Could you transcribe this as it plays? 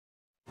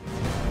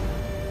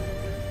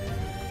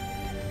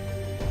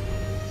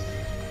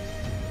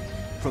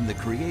From the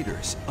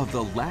creators of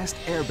The Last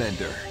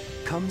Airbender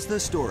comes the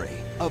story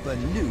of a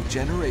new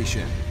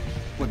generation.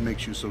 What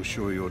makes you so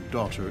sure your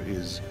daughter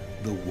is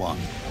the one?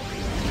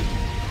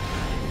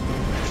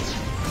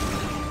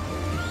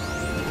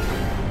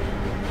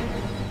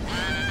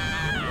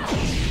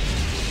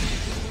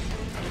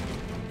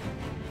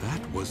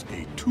 That was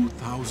a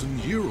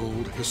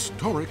 2,000-year-old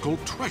historical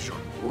treasure.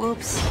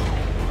 Whoops.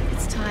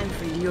 It's time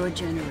for your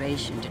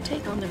generation to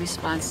take on the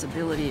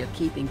responsibility of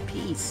keeping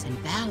peace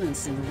and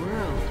balance in the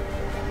world.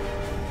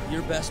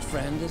 Your best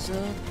friend is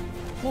a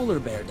polar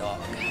bear dog.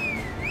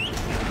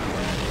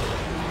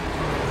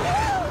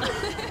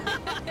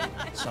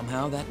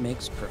 Somehow that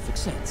makes perfect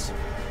sense.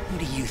 Who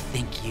do you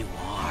think you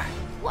are?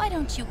 Why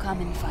don't you come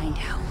and find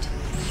out?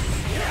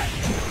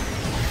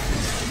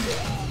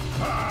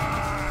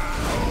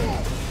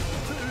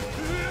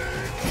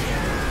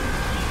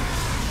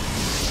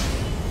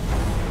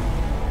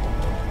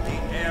 The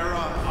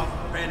era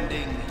of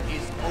bending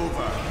is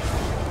over.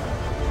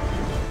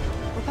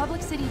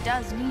 Republic City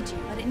does need you,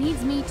 but it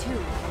needs me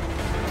too.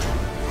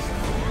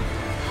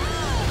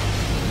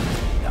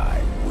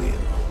 I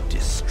will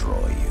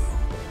destroy you.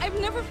 I've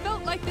never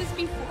felt like this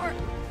before.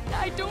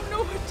 I don't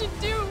know what to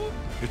do.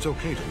 It's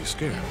okay to be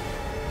scared.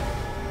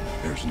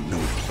 There's no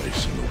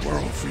place in the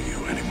world for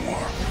you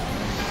anymore.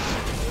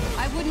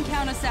 I wouldn't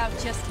count us out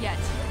just yet.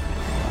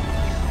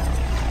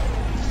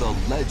 The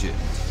Legend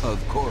of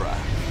Korra.